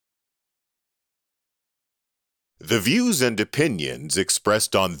The views and opinions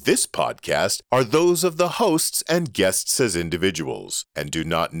expressed on this podcast are those of the hosts and guests as individuals, and do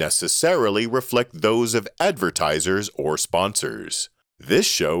not necessarily reflect those of advertisers or sponsors. This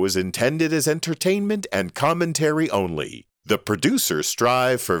show is intended as entertainment and commentary only. The producers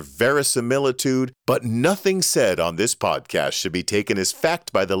strive for verisimilitude, but nothing said on this podcast should be taken as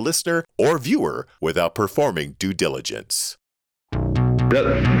fact by the listener or viewer without performing due diligence. That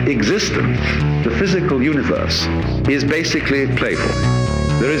existence, the physical universe, is basically playful.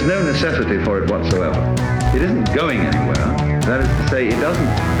 There is no necessity for it whatsoever. It isn't going anywhere. That is to say, it doesn't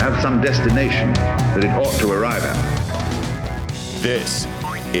have some destination that it ought to arrive at. This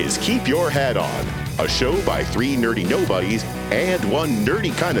is Keep Your Hat On, a show by three nerdy nobodies and one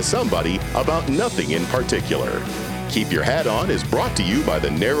nerdy kind of somebody about nothing in particular. Keep Your Hat On is brought to you by the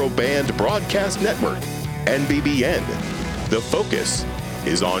Narrowband Broadcast Network, NBBN. The focus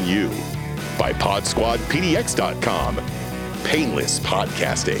is on you, by PodSquadPDX.com, painless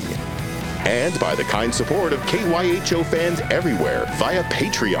podcasting, and by the kind support of KYHO fans everywhere via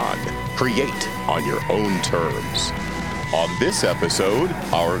Patreon. Create on your own terms. On this episode,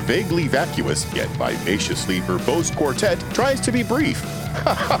 our vaguely vacuous yet vivaciously verbose quartet tries to be brief.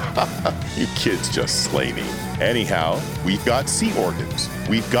 You kids just slay me. Anyhow, we've got sea organs,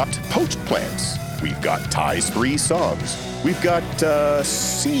 we've got poached plants, we've got Ty's 3 songs, we've got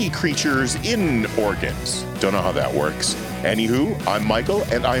sea creatures in organs. Don't know how that works. Anywho, I'm Michael,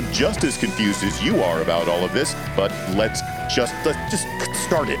 and I'm just as confused as you are about all of this, but let's just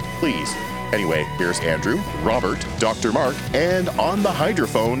start it, please. Anyway, here's Andrew, Robert, Dr. Mark, and on the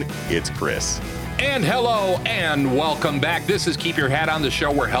hydrophone, it's Chris. And hello, and welcome back. This is Keep Your Hat On, the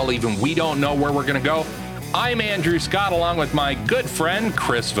show where hell, even we don't know where we're going to go. I'm Andrew Scott, along with my good friend,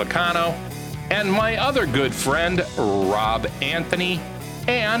 Chris Vicano, and my other good friend, Rob Anthony,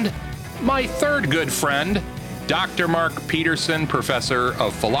 and my third good friend, Dr. Mark Peterson, professor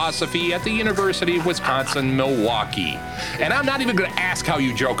of philosophy at the University of Wisconsin-Milwaukee. And I'm not even going to ask how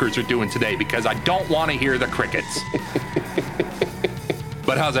you jokers are doing today because I don't want to hear the crickets.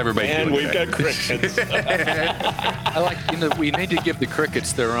 But how's everybody doing? And we've got crickets. I like, we need to give the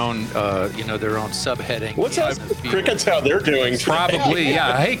crickets their own, their own subheading. What's up, crickets? How they're doing? Probably,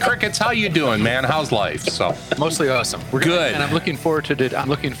 yeah. Hey, crickets, how you doing, man? How's life? So mostly awesome. We're good, and I'm looking forward to it. I'm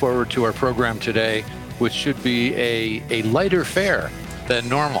looking forward to our program today, which should be a lighter fare than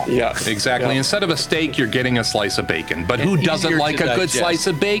normal. Yeah, exactly. Yeah. Instead of a steak, you're getting a slice of bacon. But who doesn't like a good slice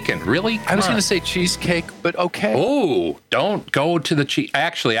of bacon? Really? I was going to say cheesecake, but okay. Oh, don't go to the cheese.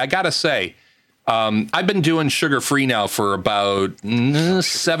 Actually, I got to say, I've been doing sugar-free now for about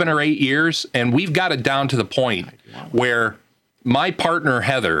 7 or 8 years, and we've got it down to the point where my partner,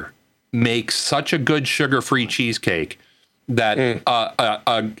 Heather, makes such a good sugar-free cheesecake that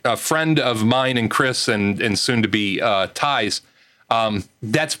a friend of mine and Chris and soon to be Ty's,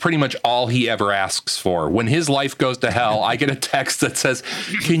 that's pretty much all he ever asks for. When his life goes to hell, I get a text that says,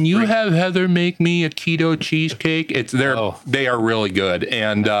 "Can you have Heather make me a keto cheesecake?" They are really good.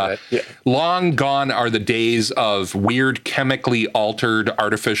 And long gone are the days of weird chemically altered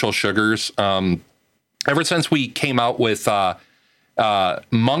artificial sugars. Ever since we came out with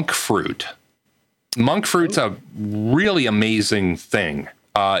monk fruit. Monk fruit's a really amazing thing.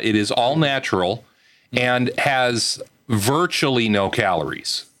 It is all natural and has virtually no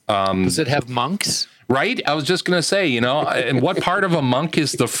calories. Does it have monks? Right? I was just going to say, and what part of a monk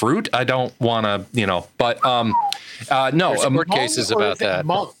is the fruit? I don't want to, but no. There's court cases about that.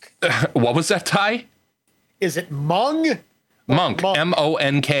 Monk. What was that, Ty? Is it mung? Monk,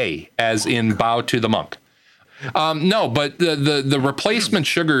 M-O-N-K, as in bow to the monk. No, but the replacement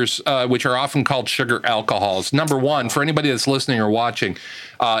sugars, which are often called sugar alcohols, number one, for anybody that's listening or watching,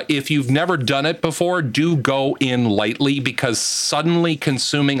 if you've never done it before, do go in lightly, because suddenly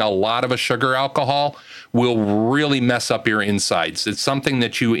consuming a lot of a sugar alcohol will really mess up your insides. It's something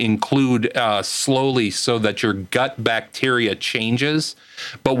that you include slowly so that your gut bacteria changes.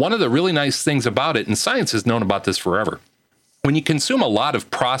 But one of the really nice things about it, and science has known about this forever, when you consume a lot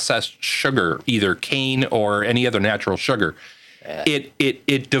of processed sugar, either cane or any other natural sugar,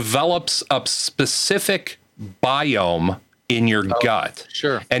 it develops a specific biome in your gut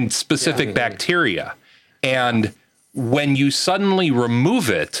and specific bacteria. And when you suddenly remove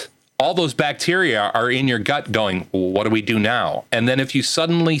it, all those bacteria are in your gut going, what do we do now? And then if you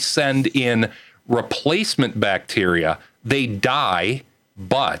suddenly send in replacement bacteria, they die,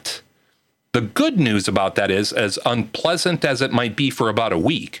 but the good news about that is, as unpleasant as it might be for about a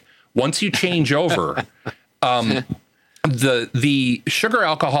week, once you change over, the sugar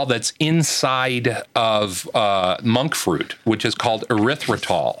alcohol that's inside of monk fruit, which is called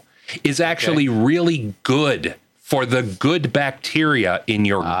erythritol, is actually really good for the good bacteria in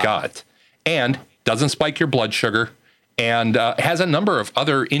your gut, and doesn't spike your blood sugar, and has a number of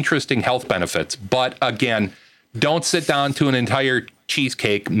other interesting health benefits. But again, don't sit down to an entire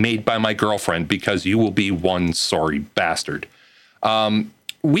cheesecake made by my girlfriend, because you will be one sorry bastard.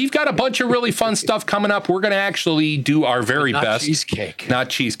 We've got a bunch of really fun stuff coming up. We're going to actually do our very best. Not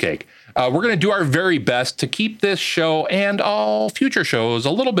cheesecake. We're going to do our very best to keep this show and all future shows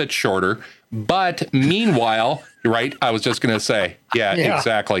a little bit shorter. But meanwhile, right, I was just going to say, yeah,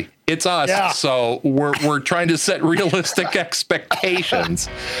 exactly. It's us. Yeah. So we're trying to set realistic expectations.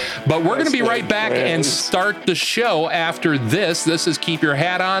 But we're going to be right back and start the show after this. This is Keep Your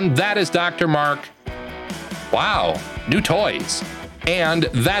Hat On. That is Dr. Mark. Wow, new toys. And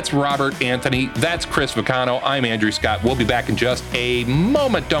that's Robert Anthony. That's Chris Vicano. I'm Andrew Scott. We'll be back in just a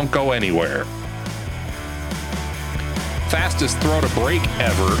moment. Don't go anywhere. Fastest throw to break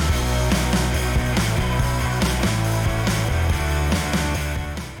ever.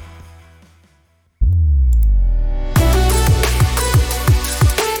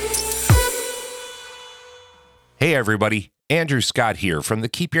 Hey, everybody. Andrew Scott here from the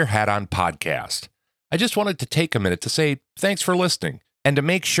Keep Your Hat On podcast. I just wanted to take a minute to say thanks for listening, and to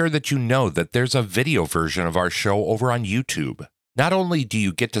make sure that you know that there's a video version of our show over on YouTube. Not only do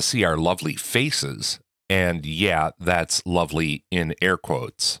you get to see our lovely faces, and yeah, that's lovely in air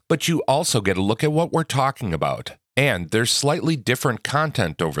quotes, but you also get a look at what we're talking about. And there's slightly different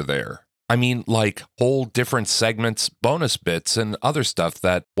content over there. I mean, like whole different segments, bonus bits, and other stuff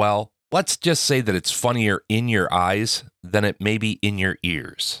that, well, let's just say that it's funnier in your eyes than it may be in your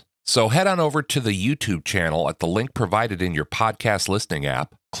ears. So head on over to the YouTube channel at the link provided in your podcast listening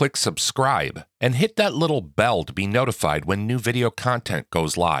app, click subscribe, and hit that little bell to be notified when new video content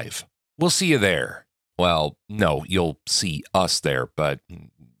goes live. We'll see you there. Well, no, you'll see us there, but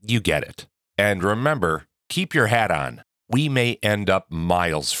you get it. And remember, keep your hat on. We may end up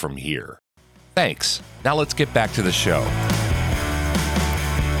miles from here. Thanks. Now let's get back to the show.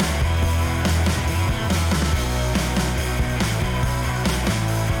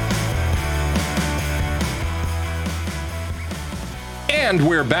 And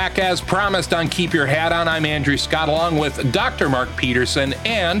we're back as promised on Keep Your Hat On. I'm Andrew Scott along with Dr. Mark Peterson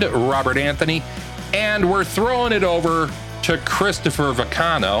and Robert Anthony. And we're throwing it over to Christopher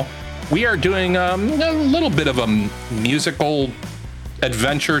Vicano. We are doing a little bit of a musical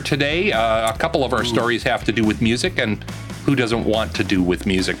adventure today. A couple of our stories have to do with music, and who doesn't want to do with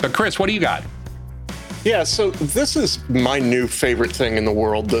music? But Chris, what do you got? Yeah, so this is my new favorite thing in the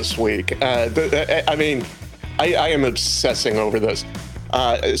world this week. I am obsessing over this.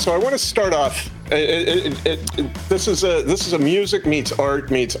 So I want to start off. This is a music meets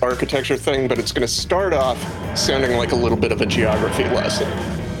art meets architecture thing, but it's going to start off sounding like a little bit of a geography lesson.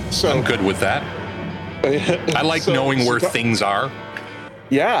 So I'm good with that. I like knowing where things are.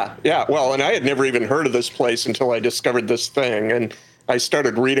 Yeah. Well, and I had never even heard of this place until I discovered this thing, and I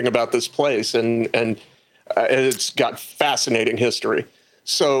started reading about this place, and it's got fascinating history.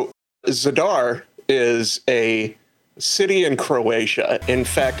 So Zadar is a city in Croatia. In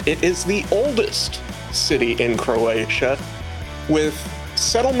fact, it is the oldest city in Croatia, with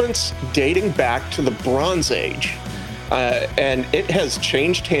settlements dating back to the Bronze Age. And it has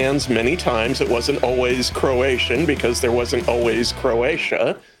changed hands many times. It wasn't always Croatian, because there wasn't always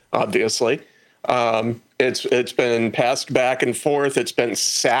Croatia, obviously. It's been passed back and forth. It's been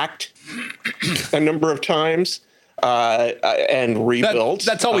sacked a number of times. And rebuilt.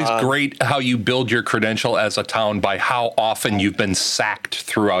 That's always great how you build your credential as a town by how often you've been sacked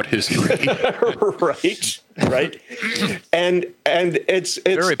throughout history. right. And it's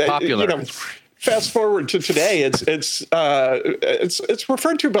very popular. Fast forward to today, it's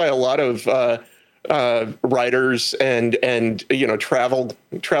referred to by a lot of writers and travel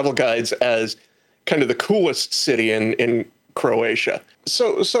guides as kind of the coolest city in Croatia.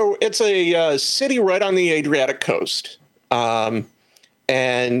 So it's a city right on the Adriatic coast,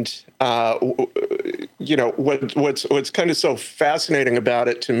 what's kind of so fascinating about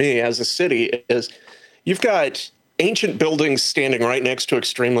it to me as a city is you've got ancient buildings standing right next to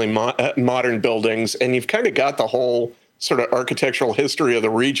extremely modern buildings, and you've kind of got the whole sort of architectural history of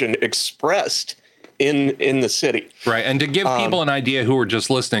the region expressed in the city. Right. And to give people an idea who are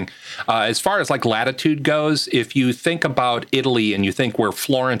just listening, as far as like latitude goes, if you think about Italy and you think where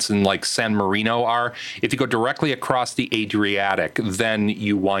Florence and like San Marino are, if you go directly across the Adriatic, then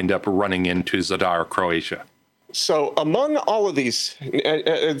you wind up running into Zadar, Croatia. So among all of these,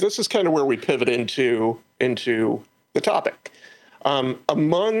 this is kind of where we pivot into the topic.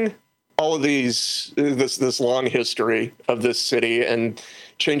 Among all of these, this long history of this city and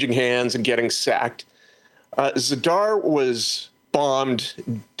changing hands and getting sacked, Zadar was bombed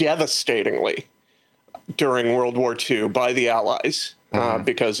devastatingly during World War II by the Allies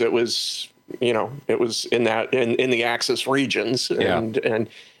because it was, it was in the Axis regions, and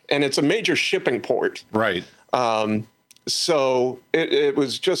it's a major shipping port. Right. So it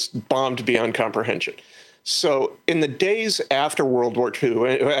was just bombed beyond comprehension. So in the days after World War II,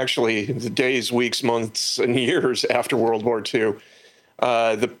 actually the days, weeks, months, and years after World War II,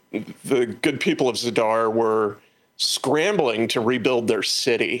 the good people of Zadar were scrambling to rebuild their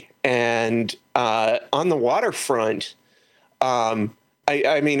city. And on the waterfront, I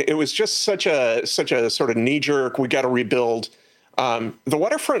mean, it was just such a sort of knee-jerk, we got to rebuild. The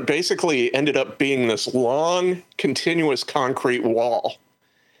waterfront basically ended up being this long, continuous concrete wall,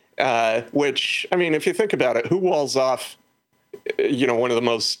 which, I mean, if you think about it, who walls off, one of the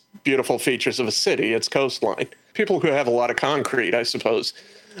most beautiful features of a city? It's coastline. People who have a lot of concrete, I suppose.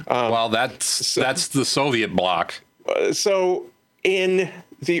 Well, that's the Soviet bloc. So in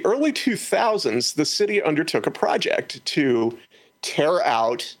the early 2000s, the city undertook a project to tear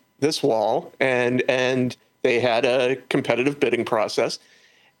out this wall, and they had a competitive bidding process,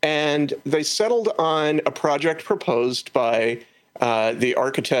 and they settled on a project proposed by the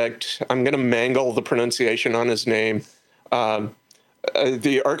architect. I'm going to mangle the pronunciation on his name.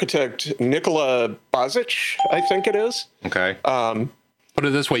 The architect Nikola Bazic, I think it is. Okay. Put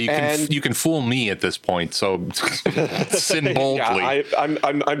it this way: you can fool me at this point. So sin boldly. Yeah,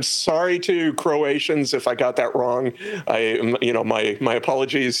 I'm sorry to Croatians if I got that wrong. My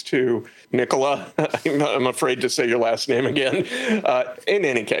apologies to Nikola. I'm afraid to say your last name again. In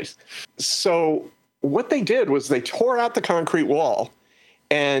any case, so what they did was they tore out the concrete wall,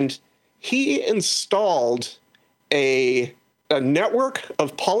 and he installed a network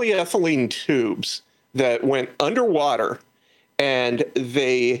of polyethylene tubes that went underwater. And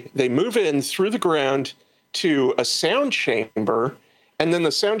they move in through the ground to a sound chamber, and then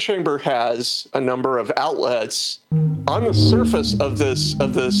the sound chamber has a number of outlets on the surface of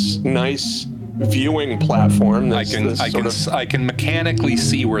this nice viewing platform. I can mechanically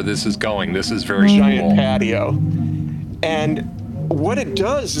see where this is going. This is very giant cool. Patio, and what it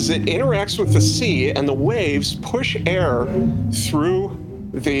does is it interacts with the sea, and the waves push air through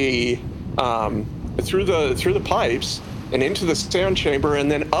the pipes and into the sound chamber, and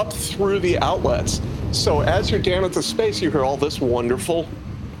then up through the outlets. So as you're down at the space, you hear all this wonderful,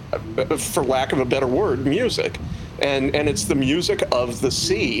 for lack of a better word, music. And it's the music of the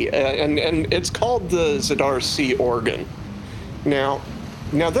sea. And it's called the Zadar Sea Organ. Now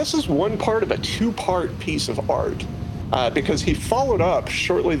this is one part of a two-part piece of art, because he followed up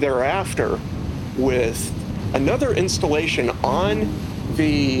shortly thereafter with another installation on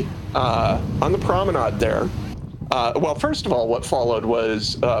the promenade there. Well, first of all, what followed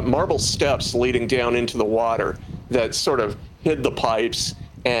was marble steps leading down into the water that sort of hid the pipes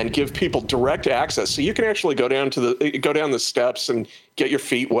and give people direct access. So you can actually go down the steps and get your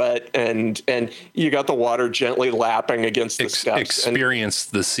feet wet, and you got the water gently lapping against the steps. Experience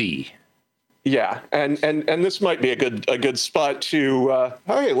the sea. Yeah, and this might be a good spot to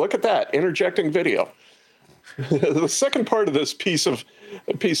hey, look at that, interjecting video. The second part of this piece of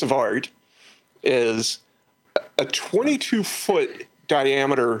art is a 22-foot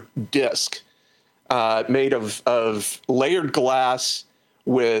diameter disc made of layered glass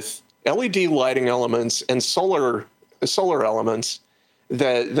with LED lighting elements and solar elements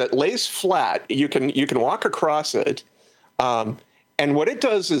that lays flat. You can walk across it, and what it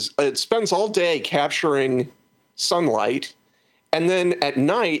does is it spends all day capturing sunlight, and then at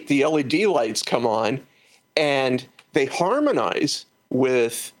night the LED lights come on, and they harmonize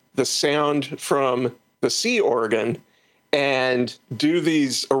with the sound from the sea organ, and do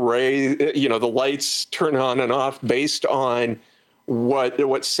these array, the lights turn on and off based on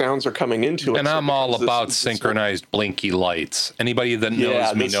what sounds are coming into it. And I'm all about synchronized blinky lights. Anybody that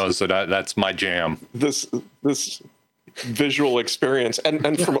knows me knows that that's my jam. This visual experience.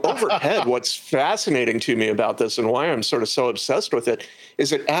 And from overhead, what's fascinating to me about this and why I'm sort of so obsessed with it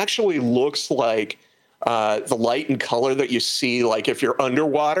is it actually looks like the light and color that you see, like if you're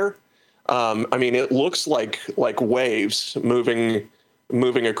underwater. I mean, it looks like waves moving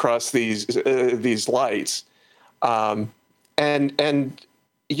across these lights, the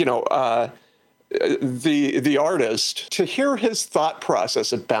artist, to hear his thought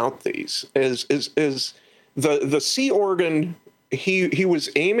process about these is the sea organ. He was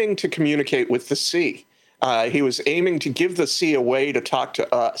aiming to communicate with the sea. He was aiming to give the sea a way to talk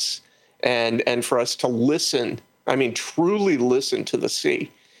to us, and for us to listen. I mean, truly listen to the sea.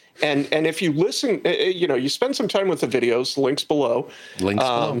 And if you listen, you spend some time with the videos, links below.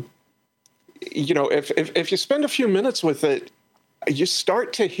 if you spend a few minutes with it, you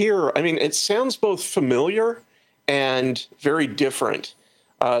start to hear, I mean, it sounds both familiar and very different.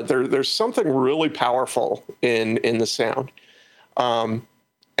 There's something really powerful in the sound.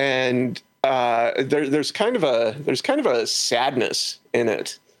 There's kind of a sadness in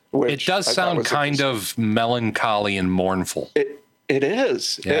it. It does sound kind of melancholy and mournful. It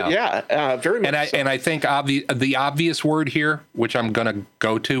is. Yeah. Very much. And I think the obvious word here, which I'm going to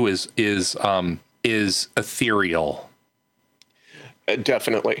go to, is ethereal.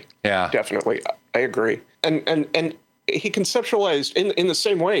 Definitely. Yeah. Definitely. I agree. And he conceptualized in the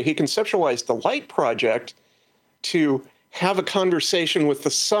same way. He conceptualized the Light Project to have a conversation with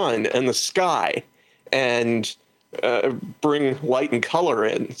the sun and the sky, and bring light and color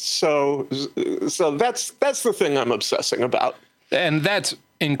in. So that's the thing I'm obsessing about. And that's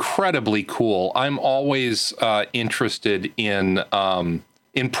incredibly cool. I'm always interested in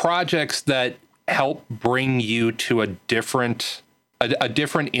projects that help bring you to a different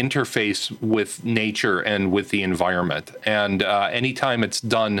interface with nature and with the environment. And anytime it's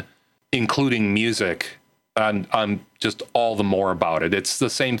done, including music, I'm just all the more about it. It's the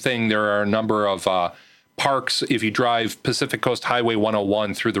same thing. There are a number of parks, if you drive Pacific Coast Highway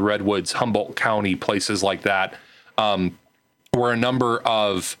 101 through the Redwoods, Humboldt County, places like that, where a number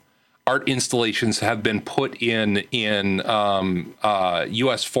of art installations have been put in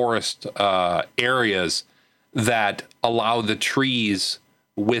U.S. forest areas that allow the trees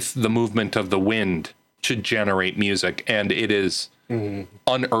with the movement of the wind to generate music. And it is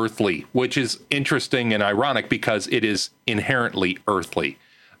unearthly, which is interesting and ironic because it is inherently earthly.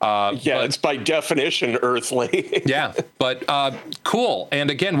 It's by definition earthly. Yeah, but cool.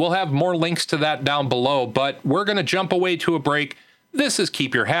 And again, we'll have more links to that down below, but we're going to jump away to a break. This is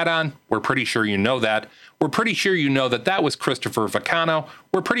Keep Your Hat On. We're pretty sure you know that. We're pretty sure you know that was Christopher Vacano.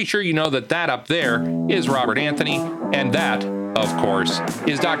 We're pretty sure you know that up there is Robert Anthony. And that, of course,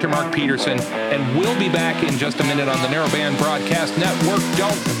 is Dr. Mark Peterson. And we'll be back in just a minute on the Narrowband Broadcast Network.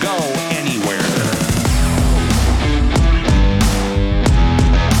 Don't go anywhere.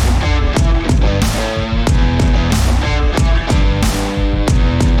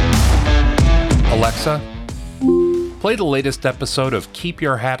 Alexa, play the latest episode of Keep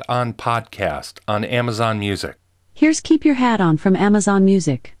Your Hat On podcast on Amazon Music. Here's Keep Your Hat On from Amazon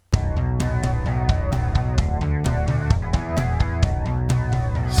Music.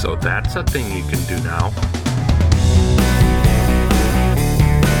 So that's a thing you can do now.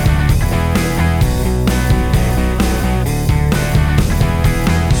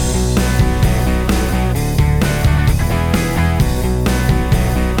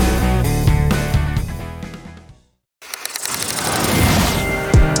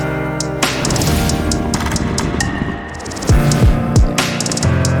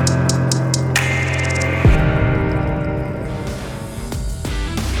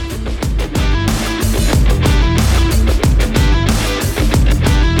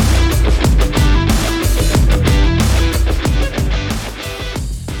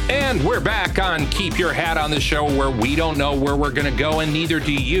 Keep Your Hat On the show, where we don't know where we're going to go, and neither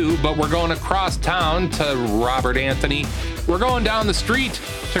do you, but we're going across town to Robert Anthony. We're going down the street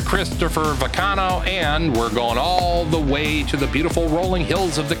to Christopher Vacano, and we're going all the way to the beautiful rolling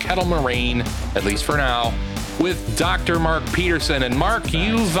hills of the Kettle Moraine, at least for now, with Dr. Mark Peterson. And Mark,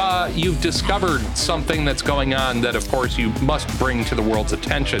 you've discovered something that's going on that, of course, you must bring to the world's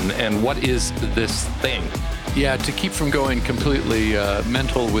attention. And what is this thing? Yeah, to keep from going completely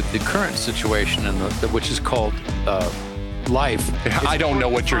mental with the current situation, and which is called life. I don't know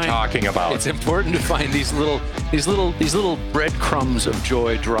what you're talking about. It's important to find these little breadcrumbs of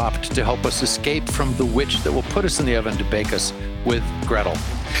joy dropped to help us escape from the witch that will put us in the oven to bake us with Gretel.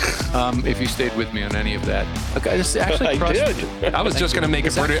 If you stayed with me on any of that, okay, this actually I did. I was just going to make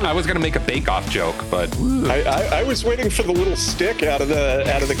I was going to make a bake-off joke, but I was waiting for the little stick out of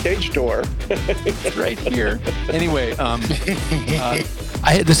the cage door. It's right here. Anyway,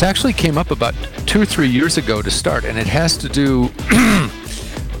 this actually came up about 2 or 3 years ago to start, and it has to do.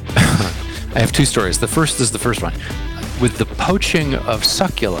 I have two stories. The first is the first one, with the poaching of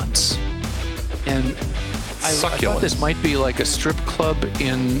succulents, and I thought this might be like a strip club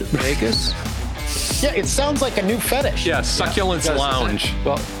in Vegas. Yeah, it sounds like a new fetish. Yeah, Succulents Lounge.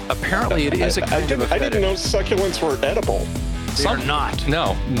 Well, apparently it is a kind of a fetish. I didn't know succulents were edible. They are not.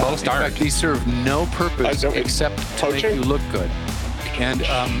 No, most aren't. In fact, these serve no purpose except to make you look good. And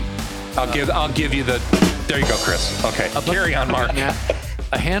I'll give you the. There you go, Chris. Okay, carry on, Mark.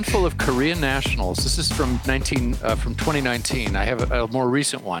 A handful of Korean nationals. This is from 2019. I have a more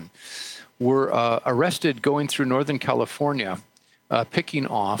recent one. Were arrested going through Northern California picking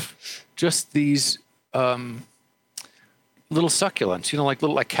off just these little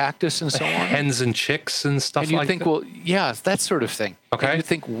succulents, like cactus and so on. Hens and chicks and stuff And you like think, that. well, yeah, that sort of thing. Okay. And you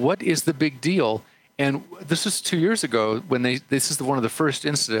think, what is the big deal? And this was 2 years ago when this is one of the first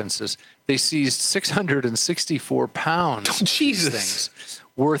incidences. They seized 664 pounds of these Jesus. things,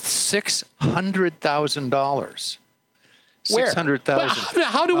 worth $600,000. Where? 600,000.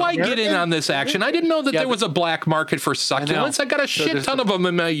 How do I get in on this action? I didn't know that there was a black market for succulents. I got a So shit there's ton of them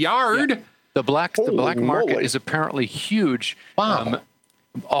in my yard. Yeah. The black market moly. is apparently huge. Wow.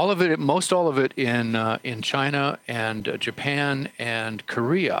 Most all of it in China and Japan and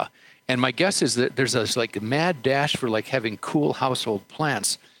Korea. And my guess is that there's this like mad dash for like having cool household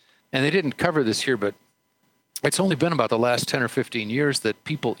plants. And they didn't cover this here, but it's only been about the last 10 or 15 years that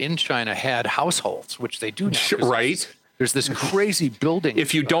people in China had households, which they do now. 'cause Right. There's this crazy building.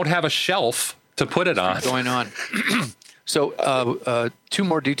 If you don't have a shelf to put it on. going on. So two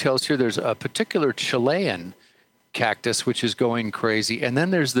more details here. There's a particular Chilean cactus, which is going crazy. And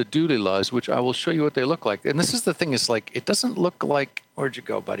then there's the Dulilas, which I will show you what they look like. And this is the thing, is like, it doesn't look like, where'd you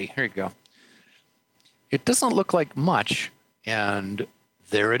go, buddy? Here you go. It doesn't look like much. And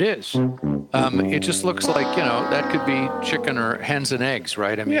there it is. It just looks like, that could be chicken or hens and eggs,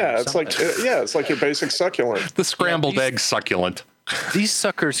 right? I mean, Yeah, it's like your basic succulent. The scrambled egg succulent. these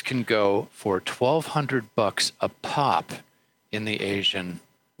suckers can go for $1,200 a pop in the Asian.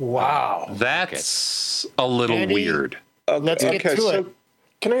 Wow. That's a little Andy? weird. Let's get to it.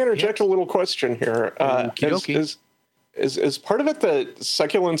 Can I interject a little question here? Okie dokie. Is part of it that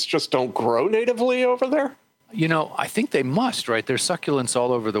succulents just don't grow natively over there? I think they must, right? There's succulents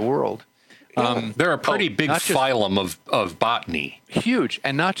all over the world. They're a pretty big not just- phylum of botany. Huge,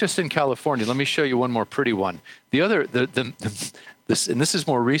 and not just in California. Let me show you one more pretty one. The other, this is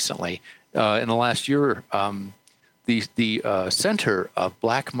more recently, in the last year, the center of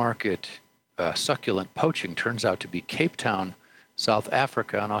black market succulent poaching turns out to be Cape Town, South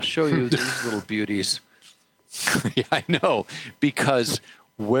Africa, and I'll show you these little beauties. Yeah, I know, because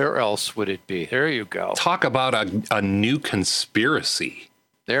where else would it be? There you go. Talk about a new conspiracy.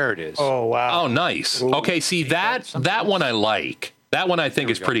 There it is. Oh, wow. Oh, nice. Okay, see that one I like. That one I think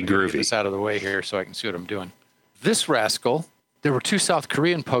is pretty I'm gonna get groovy. this out of the way here so I can see what I'm doing. This rascal, there were 2 South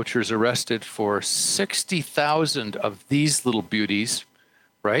Korean poachers arrested for 60,000 of these little beauties,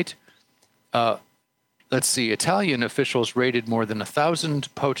 right? Let's see. Italian officials raided more than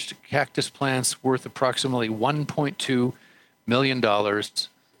 1,000 poached cactus plants worth approximately $1.2 million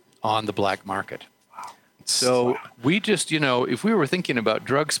on the black market. So we just, if we were thinking about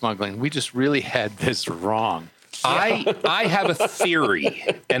drug smuggling, we just really had this wrong. I have a theory,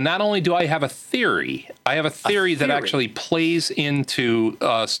 and not only do I have a theory, I have a theory that actually plays into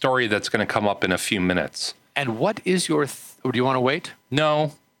a story that's going to come up in a few minutes. And what is your, or do you want to wait?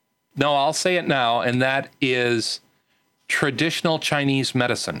 No, I'll say it now, and that is traditional Chinese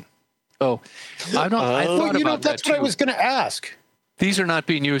medicine. Oh, I thought about that's that what I too. was going to ask. These are not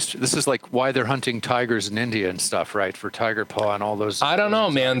being used. This is like why they're hunting tigers in India and stuff, right? For tiger paw and all those. I don't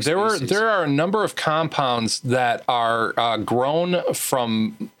know, man. There are a number of compounds that are grown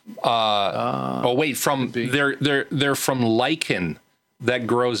from. They're from lichen that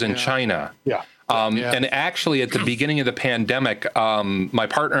grows in China. Yeah. And actually, at the beginning of the pandemic, my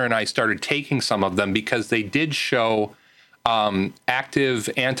partner and I started taking some of them because they did show active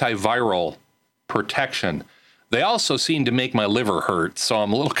antiviral protection. They also seem to make my liver hurt, so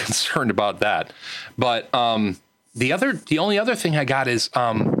I'm a little concerned about that. But the only other thing I got is,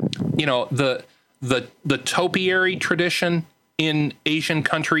 the topiary tradition in Asian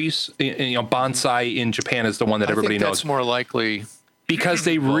countries. Bonsai in Japan is the one that everybody knows. That's more likely. Because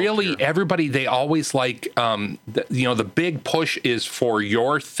they they always like, the big push is for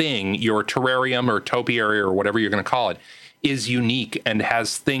your thing, your terrarium or topiary or whatever you're going to call it, is unique and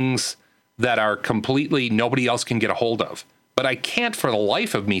has things that are completely nobody else can get a hold of. But I can't for the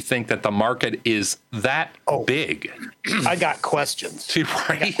life of me think that the market is that big. I got questions.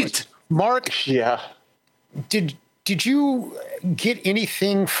 Right? Mark, Yeah. did you get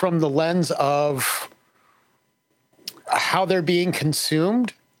anything from the lens of how they're being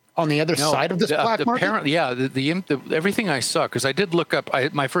consumed on the other side of this black market? Apparently, yeah. The everything I saw, because I did look up.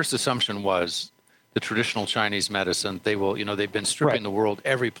 My first assumption was the traditional Chinese medicine. They will, they've been stripping the world.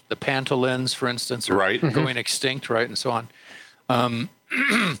 The pantolins, for instance, are going extinct, right, and so on.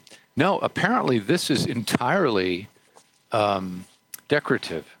 No, apparently this is entirely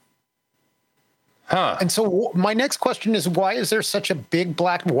decorative. Huh. And so my next question is, why is there such a big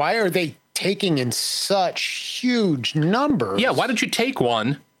black? Why are they taking in such huge numbers? Yeah, why don't you take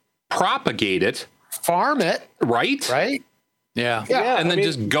one, propagate it, Farm it, right? right? Yeah. And then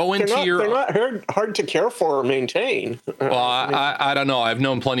just go into they're not hard to care for or maintain. Well, I don't know. I've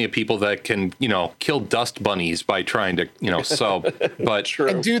known plenty of people that can, kill dust bunnies by trying to, but True.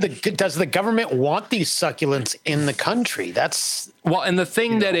 And does the government want these succulents in the country? That's and the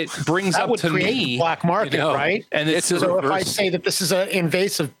thing that it brings that up would to create me, the black market, right? And it's so if I say that this is an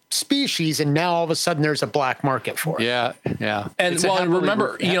invasive species, and now all of a sudden there's a black market for it. Yeah. And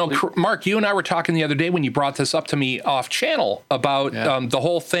remember, Mark, you and I were talking the other day when you brought this up to me off channel about the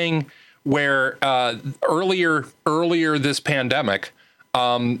whole thing where earlier this pandemic,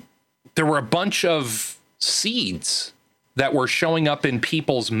 there were a bunch of seeds that were showing up in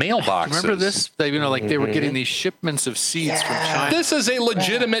people's mailboxes. Remember this? They were getting these shipments of seeds from China. This is a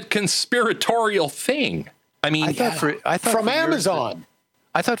legitimate conspiratorial thing. I mean, I thought from Amazon.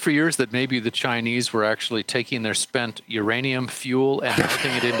 I thought for years that maybe the Chinese were actually taking their spent uranium fuel and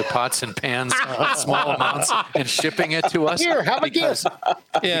melting it into pots and pans in small amounts and shipping it to us. Here, have a gift.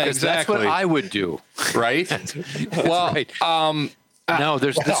 Yeah, because that's what I would do. Right? Well, right. No,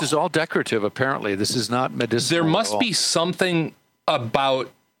 this is all decorative, apparently. This is not medicinal. There must be something about,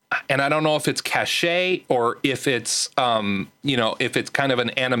 and I don't know if it's cachet or if it's, if it's kind of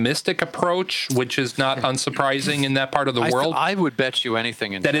an animistic approach, which is not unsurprising in that part of the world. I would bet you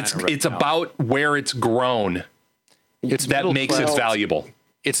anything in that China it's about where it's grown. That makes it valuable.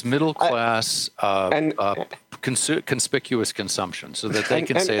 It's middle class conspicuous consumption, so that they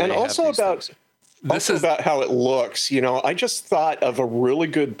can say and they also have these things. About how it looks. I just thought of a really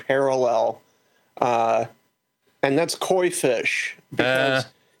good parallel, and that's koi fish. Because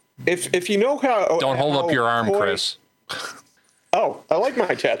if you know how, don't hold up your arm, Chris. Oh, I like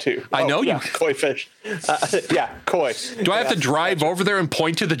my tattoo. I know you. Koi fish. Koi. Do I have to drive over there and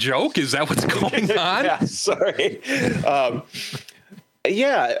point to the joke? Is that what's going on? Yeah, sorry.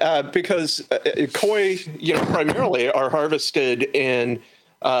 Because koi, primarily are harvested in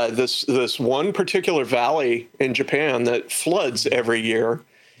this one particular valley in Japan that floods every year,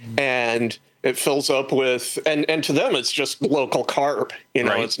 and it fills up with, and to them it's just local carp.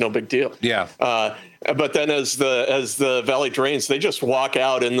 Right. It's no big deal. Yeah. But then as the valley drains, they just walk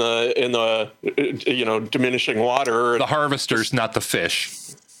out in the diminishing water. The harvesters, not the fish.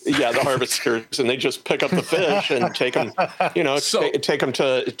 Yeah, the harvesters, and they just pick up the fish and take them, take them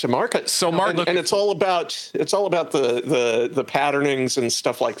to market. So Mark, and it's all about the patternings and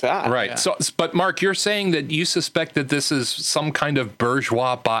stuff like that. Right. Yeah. So, but Mark, you're saying that you suspect that this is some kind of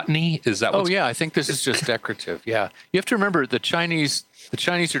bourgeois botany? Is that? Oh yeah, I think this is just decorative. Yeah, you have to remember the Chinese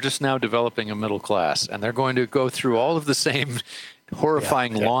are just now developing a middle class, and they're going to go through all of the same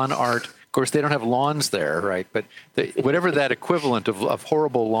horrifying lawn art. Of course, they don't have lawns there, right? But whatever that equivalent of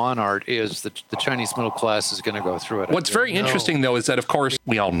horrible lawn art is, the Chinese middle class is going to go through it. What's very interesting, though, is that, of course,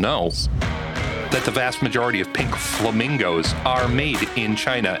 we all know that the vast majority of pink flamingos are made in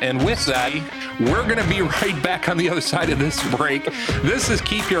China. And with that, we're going to be right back on the other side of this break. This is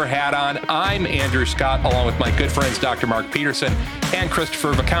Keep Your Hat On. I'm Andrew Scott, along with my good friends, Dr. Mark Peterson and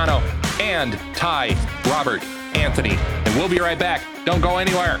Christopher Vicano and Ty, Robert, Anthony. And we'll be right back. Don't go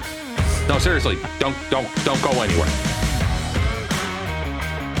anywhere. No, seriously, don't go anywhere.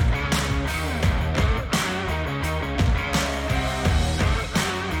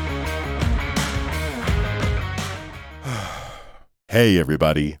 Hey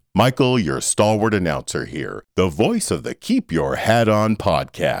everybody, Michael, your stalwart announcer here, the voice of the Keep Your Hat On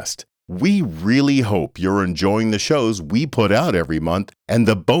podcast. We really hope you're enjoying the shows we put out every month and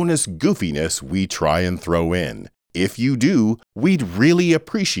the bonus goofiness we try and throw in. If you do, we'd really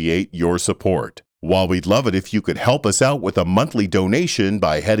appreciate your support. While we'd love it if you could help us out with a monthly donation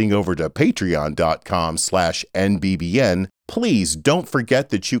by heading over to patreon.com/NBBN, please don't forget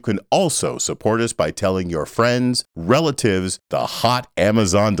that you can also support us by telling your friends, relatives, the hot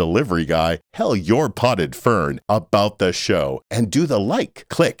Amazon delivery guy, hell, your potted fern, about the show, and do the like,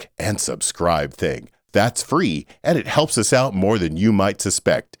 click, and subscribe thing. That's free, and it helps us out more than you might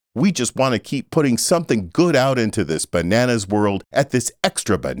suspect. We just want to keep putting something good out into this bananas world at this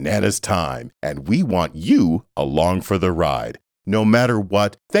extra bananas time, and we want you along for the ride. No matter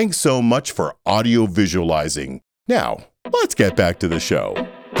what, thanks so much for audio visualizing. Now, let's get back to the show.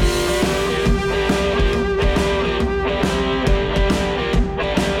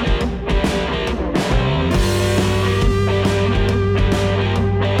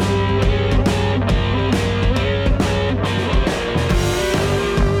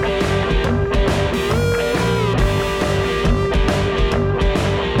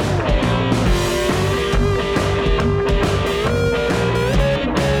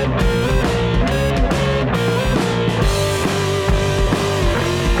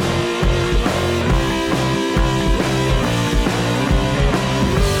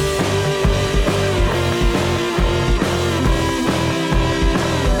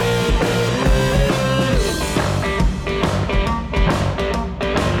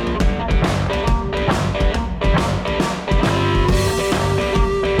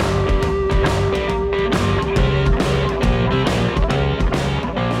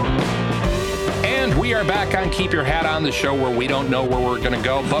 back on Keep Your Hat On, the show where we don't know where we're going to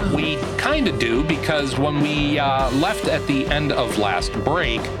go, but we kind of do, because when we left at the end of last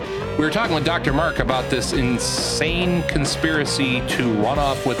break, we were talking with Dr. Mark about this insane conspiracy to run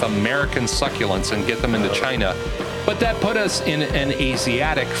off with American succulents and get them into China. But that put us in an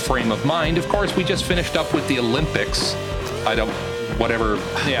Asiatic frame of mind. Of course, we just finished up with the Olympics.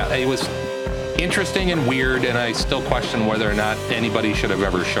 Yeah, it was interesting and weird, and I still question whether or not anybody should have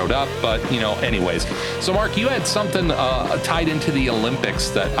ever showed up. But, anyways. So, Mark, you had something tied into the Olympics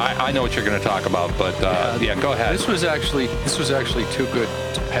that I know what you're going to talk about, but yeah, go ahead. This was actually too good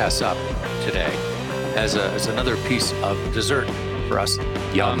to pass up today as another piece of dessert for us.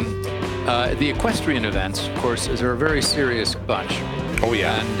 Yum. The equestrian events, of course, are a very serious bunch. Oh,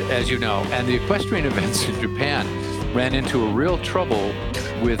 yeah. And as you know, and the equestrian events in Japan ran into a real trouble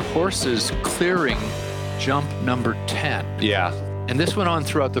with horses clearing jump number 10. Yeah. And this went on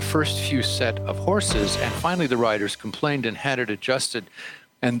throughout the first few set of horses, and finally the riders complained and had it adjusted.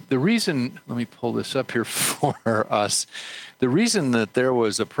 And the reason, let me pull this up here for us, the reason that there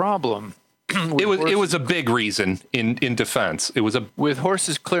was a problem it was a big reason in defense. It was with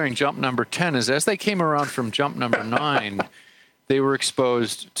horses clearing jump number 10 is as they came around from jump number 9, they were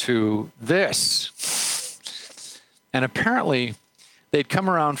exposed to this. And apparently they'd come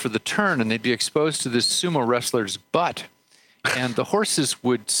around for the turn and they'd be exposed to this sumo wrestler's butt, and the horses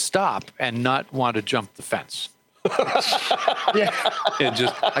would stop and not want to jump the fence. Yeah. It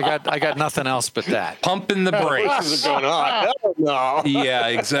just I got nothing else but that. Pumping the brakes. What is going on? No. Yeah,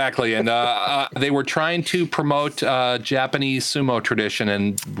 exactly. And they were trying to promote Japanese sumo tradition,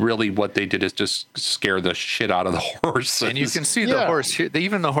 and really what they did is just scare the shit out of the horses. And you can see the horse here,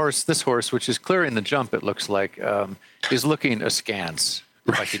 even this horse, which is clearing the jump, it looks like, is looking askance.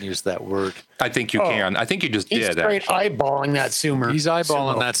 If I can use that word. I think you can. I think you just He's did. straight eyeballing that sumo. He's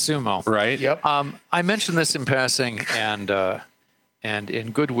eyeballing that sumo. Right? Yep. I mentioned this in passing and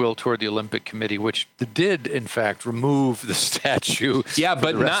in goodwill toward the Olympic Committee, which did, in fact, remove the statue. Yeah,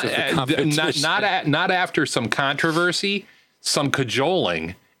 but not after some controversy, some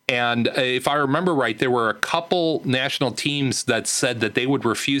cajoling. And if I remember right, there were a couple national teams that said that they would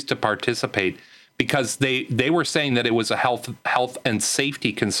refuse to participate because they were saying that it was a health and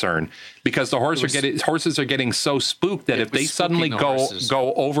safety concern, because the horses are getting so spooked that if they suddenly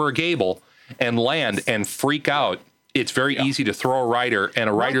go over a gable and land and freak out, it's very easy to throw a rider, and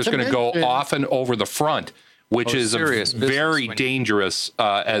a rider's going to go off and over the front, which is very dangerous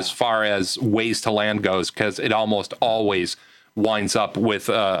as far as ways to land goes, because it almost always winds up with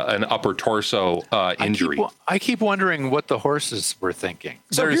an upper torso injury. I keep wondering what the horses were thinking.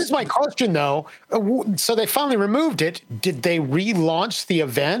 So here's my question, though. So they finally removed it. Did they relaunch the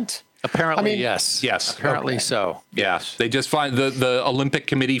event? Apparently, yes. Yes. Apparently so. Yeah. Yes. They just the Olympic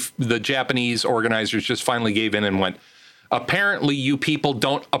Committee, the Japanese organizers just finally gave in and went, apparently you people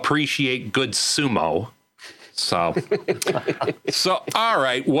don't appreciate good sumo. So, all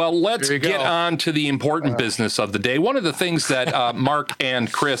right. Well, let's get on to the important business of the day. One of the things that Mark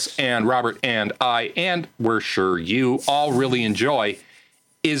and Chris and Robert and I, and we're sure you all really enjoy,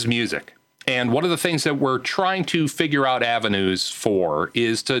 is music. And one of the things that we're trying to figure out avenues for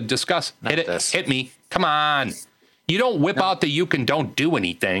is to discuss. Hit me. Come on. You don't whip out the uke and don't do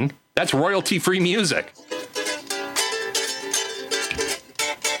anything. That's royalty-free music.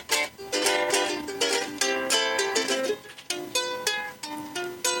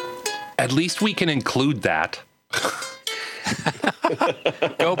 At least we can include that.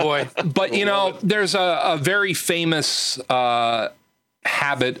 Go, boy. But, there's a very famous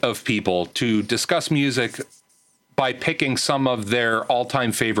habit of people to discuss music by picking some of their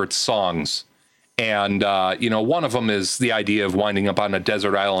all-time favorite songs. And, one of them is the idea of winding up on a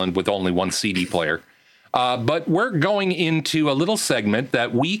desert island with only one CD player. But we're going into a little segment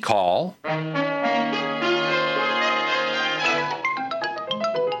that we call...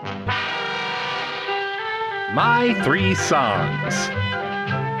 My Three Songs,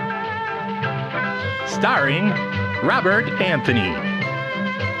 starring Robert Anthony.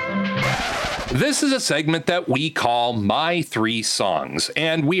 This is a segment that we call My Three Songs,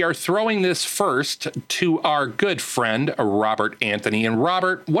 and we are throwing this first to our good friend, Robert Anthony. And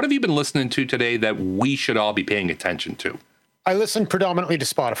Robert, what have you been listening to today that we should all be paying attention to? I listen predominantly to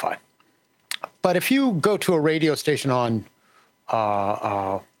Spotify. But if you go to a radio station on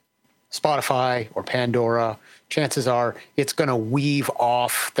Spotify or Pandora, chances are it's going to weave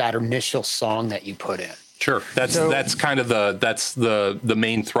off that initial song that you put in. Sure. That's kind of the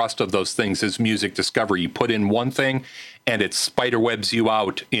main thrust of those things is music discovery. You put in one thing and it spiderwebs you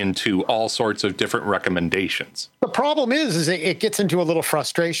out into all sorts of different recommendations. The problem is it gets into a little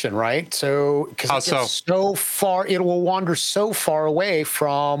frustration, right? So because it gets so far, it will wander so far away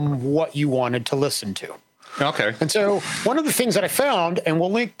from what you wanted to listen to. Okay. And so one of the things that I found, and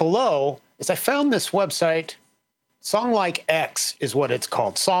we'll link below, is I found this website, Songlike X is what it's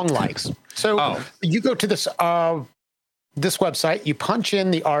called, Songlikes. So you go to this this website, you punch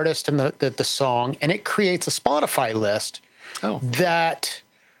in the artist and the song, and it creates a Spotify list that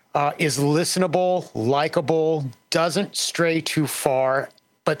is listenable, likable, doesn't stray too far,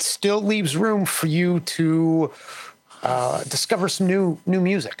 but still leaves room for you to discover some new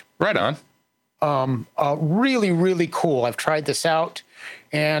music. Right on. Really, really cool. I've tried this out,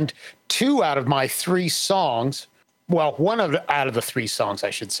 and 2 out of my 3 songs, well, out of the 3 songs, I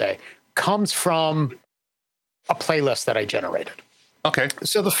should say, comes from a playlist that I generated. Okay.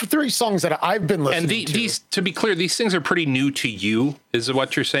 So the 3 songs that I've been listening to. These, to be clear, these things are pretty new to you. Is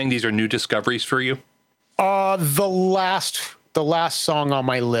what you're saying? These are new discoveries for you? The last song on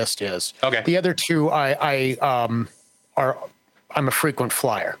my list is. Okay. The other 2 I'm a frequent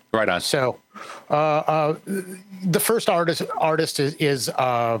flyer. Right on. So the first artist is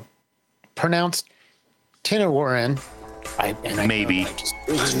pronounced Tinnerwin. Maybe. I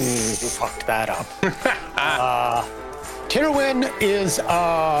just fucked that up. Tinnerwin is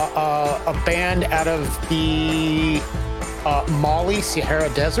a band out of the Mali Sahara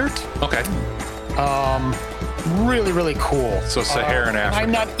Desert. Okay. Really, really cool. So Saharan Africa.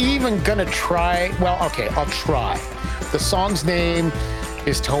 I'm not even gonna try. Well, okay, I'll try. The song's name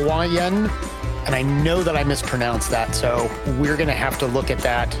is Tawayen, and I know that I mispronounced that, so we're gonna have to look at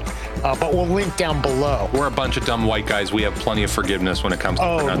that. But we'll link down below. We're a bunch of dumb white guys. We have plenty of forgiveness when it comes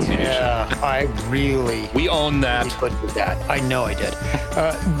to pronunciation. Yeah, We own that. Really put that. I know I did.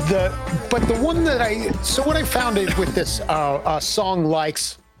 But the one that what I found with this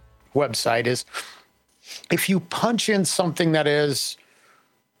Songlikes website is if you punch in something that is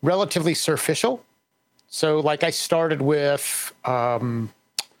relatively superficial. So like I started with Roll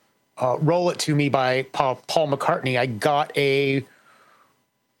It To Me by Paul McCartney. I got a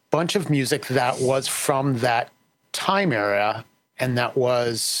bunch of music that was from that time era, and that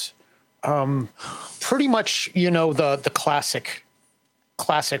was pretty much, the classic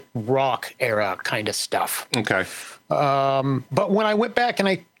rock era kind of stuff. Okay. But when I went back and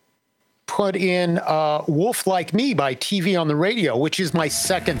I put in Wolf Like Me by TV on the Radio, which is my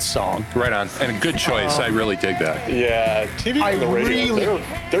second song. Right on. And a good choice. I really dig that. Yeah, TV on the Radio,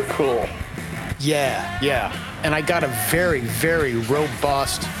 they're cool. Yeah. And I got a very, very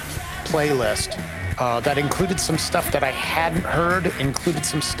robust playlist that included some stuff that I hadn't heard, included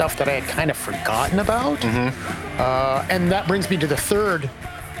some stuff that I had kind of forgotten about. Mm-hmm. And that brings me to the third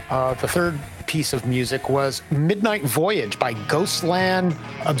piece of music was Midnight Voyage by Ghostland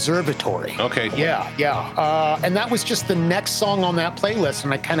Observatory. Okay. Yeah. And that was just the next song on that playlist.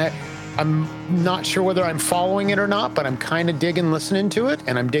 And I'm not sure whether I'm following it or not, but I'm kind of digging listening to it,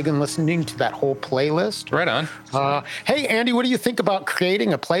 and I'm digging listening to that whole playlist. Right on. Hey, Andy, what do you think about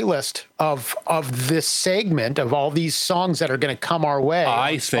creating a playlist of this segment of all these songs that are going to come our way?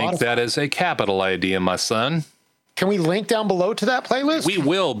 I think that is a capital idea, my son. Can we link down below to that playlist? We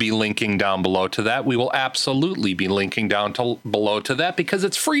will be linking down below to that. We will absolutely be linking down below to that because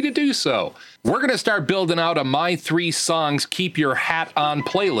it's free to do so. We're going to start building out a My 3 Songs Keep Your Hat On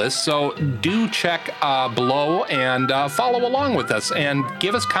playlist. So do check below and follow along with us and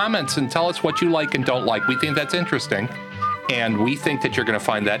give us comments and tell us what you like and don't like. We think that's interesting. And we think that you're going to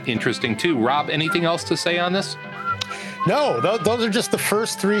find that interesting too. Rob, anything else to say on this? No, those are just the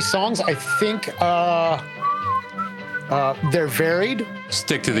first 3 songs. I think they're varied.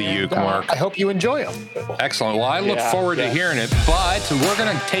 Stick to the uke, Mark. I hope you enjoy them. Excellent. Well, I look forward to hearing it, but we're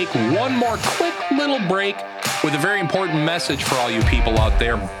going to take one more quick little break with a very important message for all you people out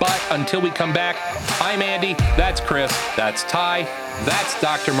there. But until we come back, I'm Andy, that's Chris, that's Ty, that's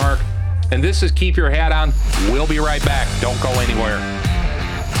Dr. Mark, and this is Keep Your Hat On. We'll be right back. Don't go anywhere.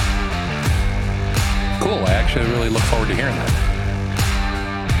 Cool. I actually really look forward to hearing that.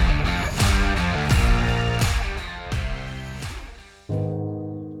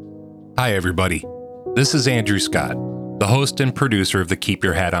 Hi, everybody. This is Andrew Scott, the host and producer of the Keep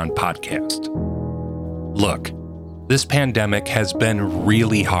Your Hat On podcast. Look, this pandemic has been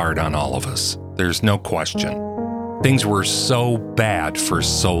really hard on all of us. There's no question. Things were so bad for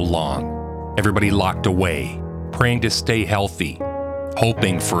so long. Everybody locked away, praying to stay healthy,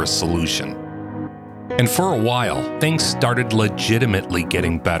 hoping for a solution. And for a while, things started legitimately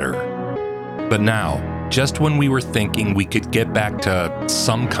getting better. But now, just when we were thinking we could get back to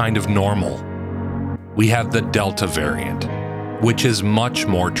some kind of normal, we have the Delta variant, which is much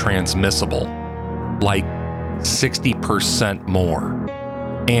more transmissible, like 60% more.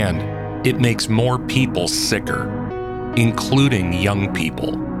 And it makes more people sicker, including young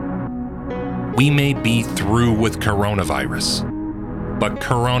people. We may be through with coronavirus, but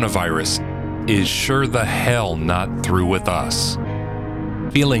coronavirus is sure the hell not through with us.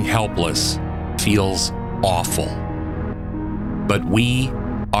 Feeling helpless feels awful. But we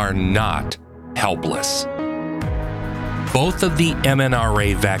are not helpless. Both of the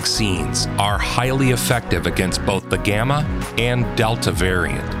mRNA vaccines are highly effective against both the Gamma and Delta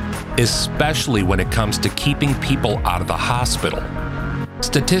variant, especially when it comes to keeping people out of the hospital.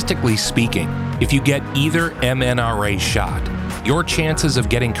 Statistically speaking, if you get either mRNA shot, your chances of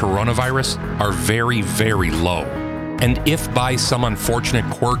getting coronavirus are very, very low. And if by some unfortunate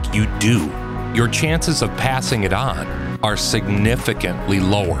quirk you do, your chances of passing it on are significantly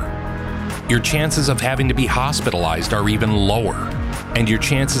lower. Your chances of having to be hospitalized are even lower, and your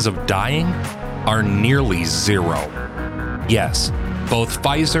chances of dying are nearly zero. Yes, both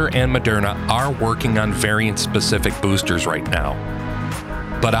Pfizer and Moderna are working on variant-specific boosters right now.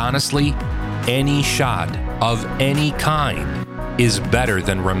 But honestly, any shot of any kind is better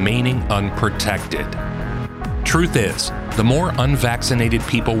than remaining unprotected. Truth is, the more unvaccinated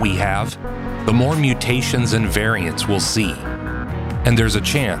people we have, the more mutations and variants we'll see. And there's a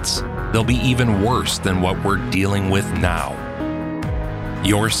chance they'll be even worse than what we're dealing with now.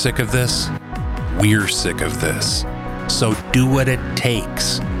 You're sick of this? We're sick of this. So do what it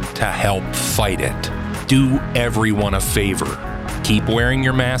takes to help fight it. Do everyone a favor. Keep wearing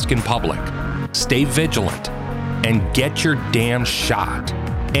your mask in public. Stay vigilant. And get your damn shot.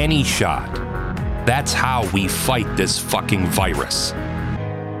 Any shot. That's how we fight this fucking virus.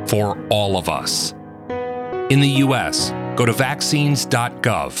 For all of us. In the US, go to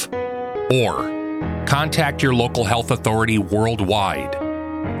vaccines.gov or contact your local health authority worldwide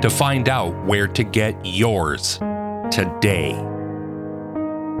to find out where to get yours today.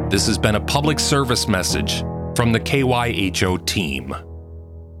 This has been a public service message from the KYHO team.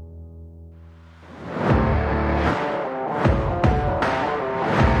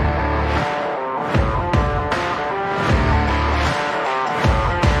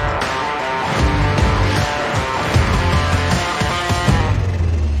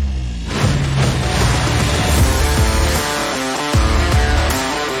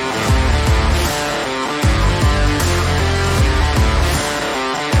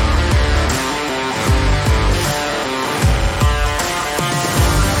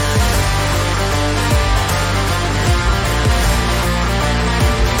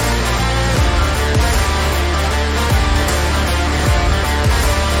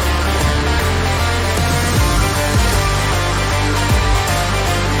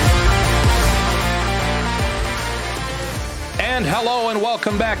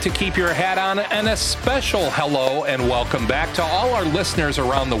 Welcome back to Keep Your Hat On, and a special hello and welcome back to all our listeners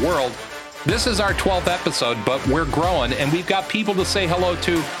around the world. This is our 12th episode, but we're growing, and we've got people to say hello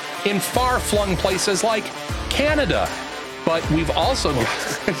to in far-flung places like Canada. But we've also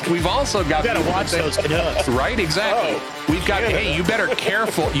got You gotta watch those Canucks. Right, exactly. We've got Canada. Hey, you better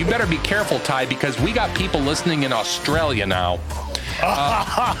be careful, Ty, because we got people listening in Australia now.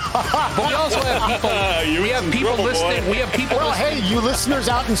 But we also have people. We have people listening. We have people. Well, listening. hey, you listeners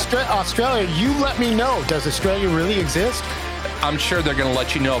out in Australia, you let me know. Does Australia really exist? I'm sure they're going to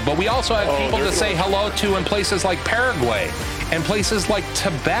let you know. But we also have people to say hello to in places like Paraguay and places like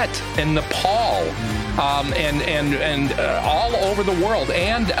Tibet and Nepal, and all over the world.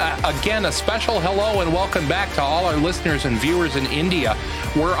 And again, a special hello and welcome back to all our listeners and viewers in India.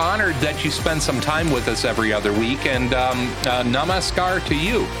 We're honored that you spend some time with us every other week, and namaskar to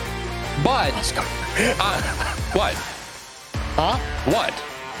you. But what? Huh? What?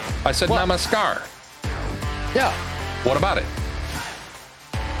 I said What? namaskar. Yeah. What about it?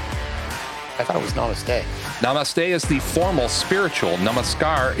 I thought it was Namaste. Namaste is the formal spiritual.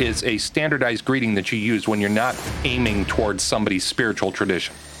 Namaskar is a standardized greeting that you use when you're not aiming towards somebody's spiritual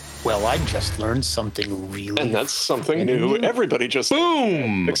tradition. Well, I just learned something really. And that's something new. Everybody just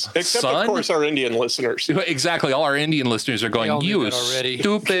Boom! except son. of course our Indian listeners. Exactly. All our Indian listeners are We going, all knew you that already."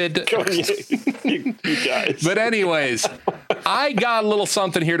 stupid. you guys. But anyways, I got a little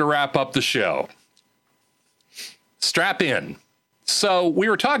something here to wrap up the show. Strap in. So we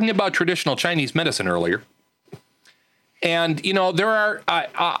were talking about traditional Chinese medicine earlier. And, you know, there are,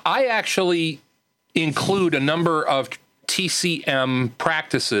 I actually include a number of TCM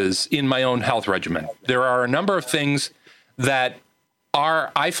practices in my own health regimen. There are a number of things that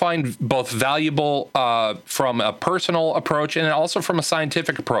are, I find, both valuable from a personal approach and also from a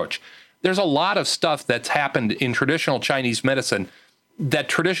scientific approach. There's a lot of stuff that's happened in traditional Chinese medicine that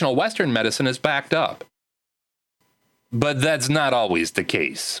traditional Western medicine has backed up. But that's not always the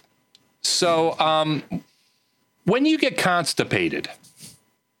case. So when you get constipated...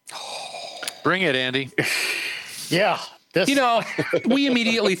 Bring it, Andy. Yeah. You know, we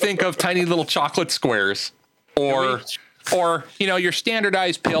immediately think of tiny little chocolate squares or you know, your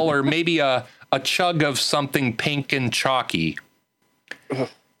standardized pill, or maybe a chug of something pink and chalky.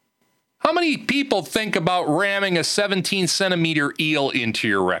 How many people think about ramming a 17-centimeter eel into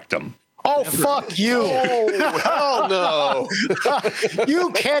your rectum? Oh, fuck you. Hell no. You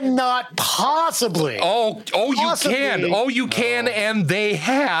cannot possibly. You can. Oh, you can, and they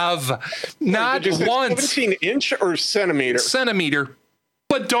have. Not once. 17-inch or centimeter? Centimeter.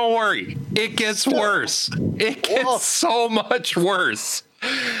 But don't worry, it gets worse. It gets so much worse.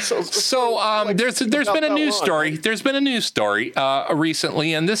 There's been a news story. There's been a news story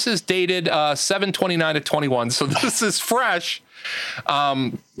recently, and this is dated 7/29/21. So this is fresh.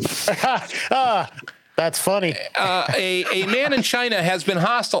 That's funny. A man in China has been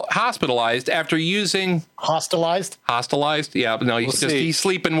hospitalized after using hostilized. Yeah, no, he's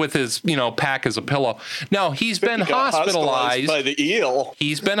sleeping with his pack as a pillow. No, he's been hospitalized by the eel.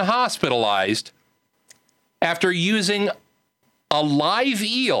 He's been hospitalized after using a live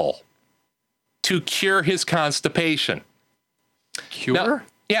eel to cure his constipation. Cure? Now,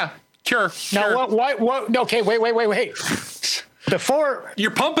 yeah, cure. Now what? Okay, wait. Before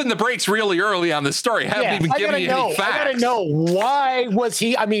you're pumping the brakes really early on this story, haven't even given you any facts. I gotta know, why was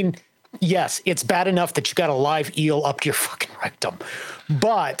he? I mean, yes, it's bad enough that you got a live eel up to your fucking rectum,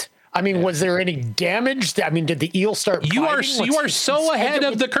 but I mean, was there any damage? I mean, did the eel start? You are so ahead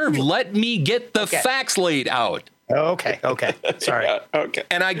of the curve. Let me get the facts laid out. Okay. Sorry. Okay.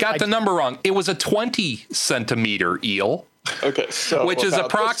 And I got the number wrong. It was a 20-centimeter eel. Okay. So which is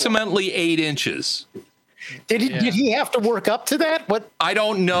approximately 8 inches. Did he have to work up to that? What? I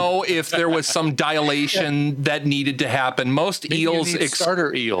don't know if there was some dilation that needed to happen. Most Maybe eels,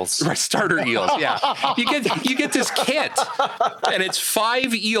 starter eels, right? Starter eels, yeah. You get this kit, and it's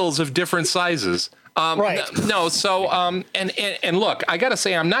 5 eels of different sizes. Right. No. So and look, I gotta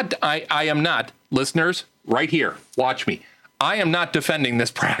say, I am not, listeners, right here. Watch me. I am not defending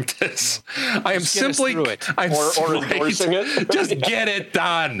this practice. I am simply, I'm or endorsing it. Just get it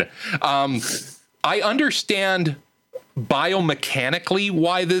done. I understand biomechanically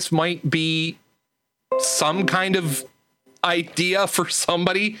why this might be some kind of idea for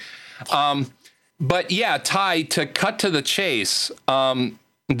somebody. But yeah, Ty, to cut to the chase, the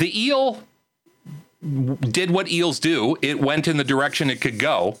eel did what eels do. It went in the direction it could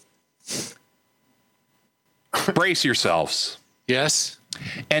go. Brace yourselves. Yes.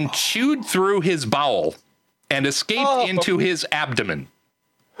 And chewed through his bowel and escaped into his abdomen.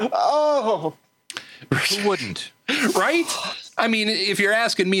 Oh. Who wouldn't? Right? I mean, if you're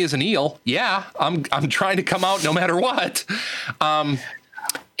asking me as an eel, yeah, I'm trying to come out no matter what. Yeah,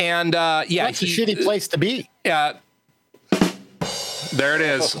 that's a shitty place to be. Yeah. There it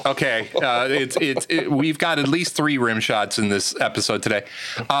is. Okay, we've got at least 3 rim shots in this episode today.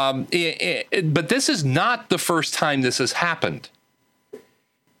 But this is not the first time this has happened.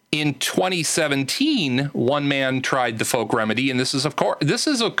 In 2017, one man tried the folk remedy, and this is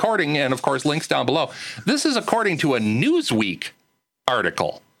according, and of course, links down below. This is according to a Newsweek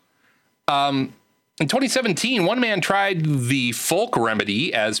article. In 2017, one man tried the folk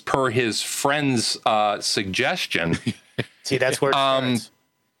remedy as per his friend's suggestion. See, that's where it starts.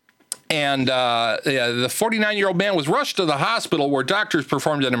 And the 49-year-old man was rushed to the hospital where doctors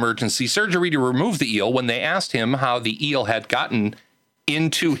performed an emergency surgery to remove the eel. When they asked him how the eel had gotten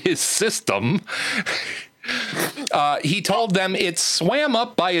into his system, he told them it swam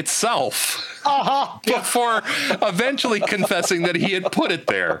up by itself before eventually confessing that he had put it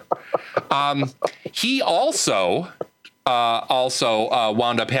there. He also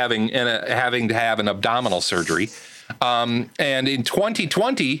wound up having to have an abdominal surgery. And in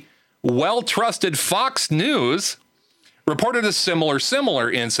 2020, well-trusted Fox News reported a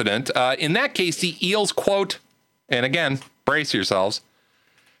similar incident. In that case, the eels, quote, and again, brace yourselves,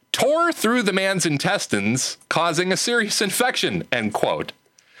 tore through the man's intestines, causing a serious infection, end quote.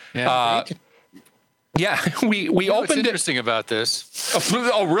 Yeah, we opened what's it. Interesting about this.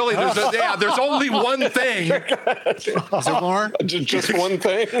 Oh, really? There's only one thing. Is there more? Just one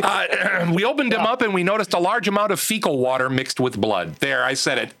thing? We opened him up and we noticed a large amount of fecal water mixed with blood. There, I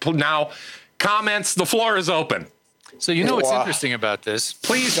said it. Now, comments, the floor is open. So what's interesting about this?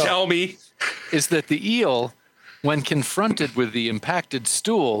 Please tell me. Is that the eel when confronted with the impacted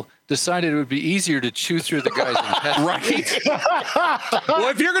stool, decided it would be easier to chew through the guy's intestines. Right. Well,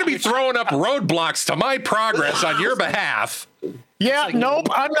 if you're going to be throwing up roadblocks to my progress on your behalf. Yeah, nope,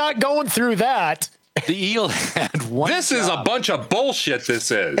 I'm not going through that. The eel had one This is a bunch of bullshit,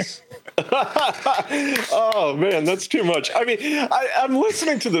 this is. Oh, man, that's too much. I mean, I'm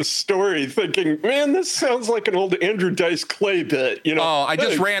listening to this story thinking, man, this sounds like an old Andrew Dice Clay bit. You know? Oh, I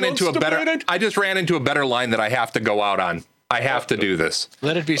just ran into a better line that I have to go out on. I have to do this.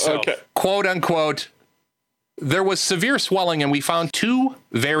 Let it be so. Okay. Quote unquote, there was severe swelling and we found 2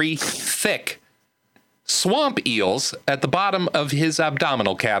 very thick swamp eels at the bottom of his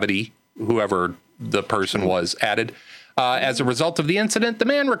abdominal cavity, whoever the person was added. As a result of the incident, the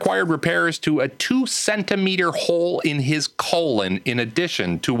man required repairs to a 2-centimeter hole in his colon in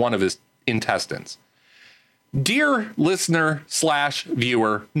addition to one of his intestines. Dear listener /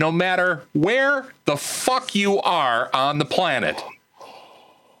 viewer, no matter where the fuck you are on the planet,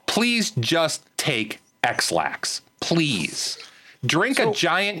 please just take X-Lax. Please. Drink a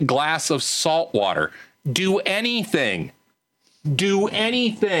giant glass of salt water. Do anything.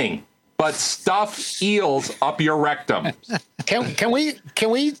 But stuff eels up your rectum. Can we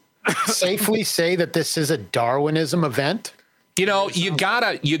safely say that this is a Darwinism event? You know, you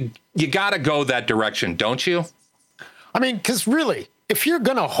gotta go that direction, don't you? I mean, because really, if you're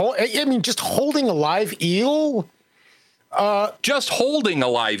gonna hold, I mean, just holding a live eel. Just holding a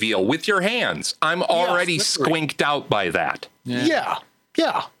live eel with your hands. I'm already squinked out by that. Yeah. You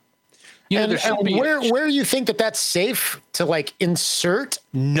know, And where you think that that's safe to like insert?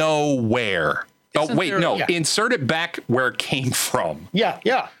 Nowhere. Isn't Wait, there- no. Yeah. Insert it back where it came from.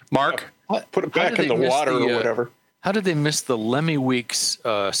 Yeah. Mark? Put it How back did in the they miss water the, or whatever. How did they miss the Lemmy Weeks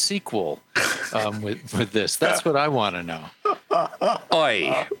sequel with this? That's what I want to know.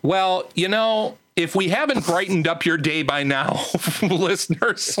 Oi. Well, you know, if we haven't brightened up your day by now,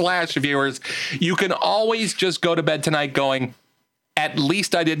 listeners / viewers, you can always just go to bed tonight going, at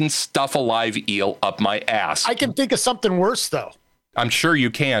least I didn't stuff a live eel up my ass. I can think of something worse though. I'm sure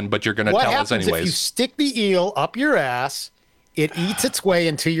you can, but you're going to What tell us happens if you anyways. stick the eel up your ass? It eats its way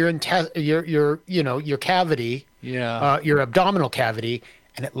into your cavity, your abdominal cavity,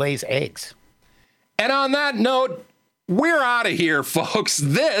 and it lays eggs. And on that note, we're out of here, folks.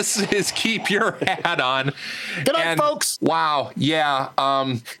 This is Keep Your Hat On. Good night, folks. Wow, yeah,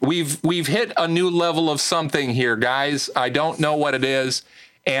 we've hit a new level of something here, guys. I don't know what it is,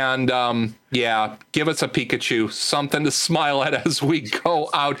 and yeah, give us a Pikachu, something to smile at as we go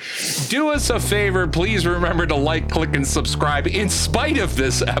out. Do us a favor, please remember to like, click, and subscribe in spite of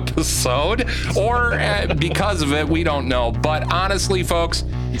this episode, or because of it, we don't know. But honestly, folks,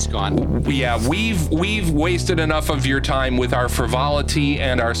 He's gone. yeah, we've wasted enough of your time with our frivolity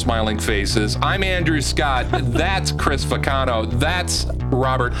and our smiling faces. I'm Andrew Scott. That's Chris Vacano. That's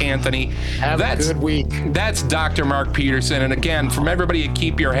Robert Anthony. Have That's a good week. That's Dr. Mark Peterson. And again, from everybody at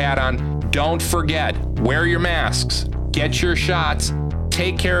Keep Your Hat On, don't forget, wear your masks, get your shots,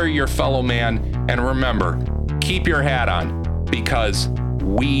 take care of your fellow man, and remember, keep your hat on, because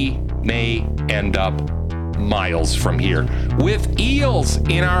we may end up miles from here with eels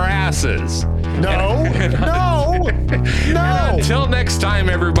in our asses. No. Until next time,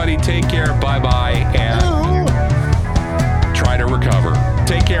 everybody, take care, bye-bye, and try to recover.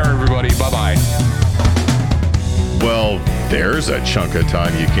 Take care, everybody, bye-bye. Well, there's a chunk of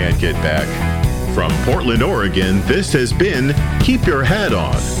time you can't get back. From Portland, Oregon, this has been Keep Your Hat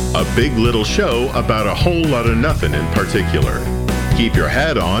On, a big little show about a whole lot of nothing in particular. Keep Your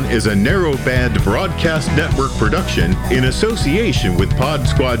Hat On is a narrowband broadcast network production in association with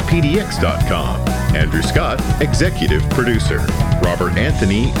PodSquadPDX.com. Andrew Scott, executive producer. Robert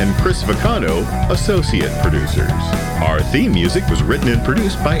Anthony and Chris Vacano, associate producers. Our theme music was written and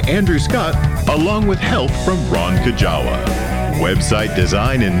produced by Andrew Scott, along with help from Ron Kajawa. Website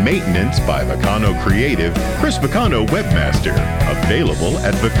design and maintenance by Vacano Creative, Chris Vacano Webmaster. Available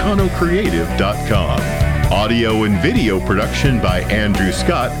at VacanoCreative.com. Audio and video production by Andrew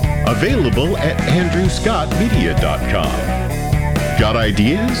Scott, available at AndrewScottMedia.com. Got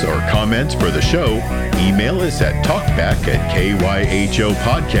ideas or comments for the show? Email us at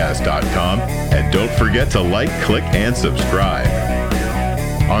talkback@kyhopodcast.com, and don't forget to like, click, and subscribe.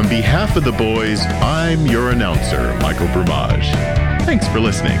 On behalf of the boys, I'm your announcer, Michael Brumage. Thanks for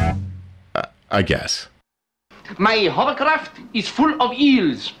listening. I guess. My hovercraft is full of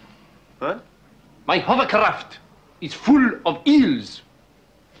eels. What? My hovercraft is full of eels.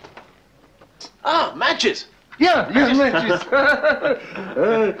 Ah, matches. Yeah, matches.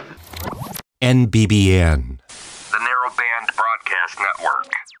 NBBN. The Narrowband Broadcast Network.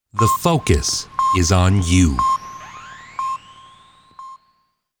 The focus is on you.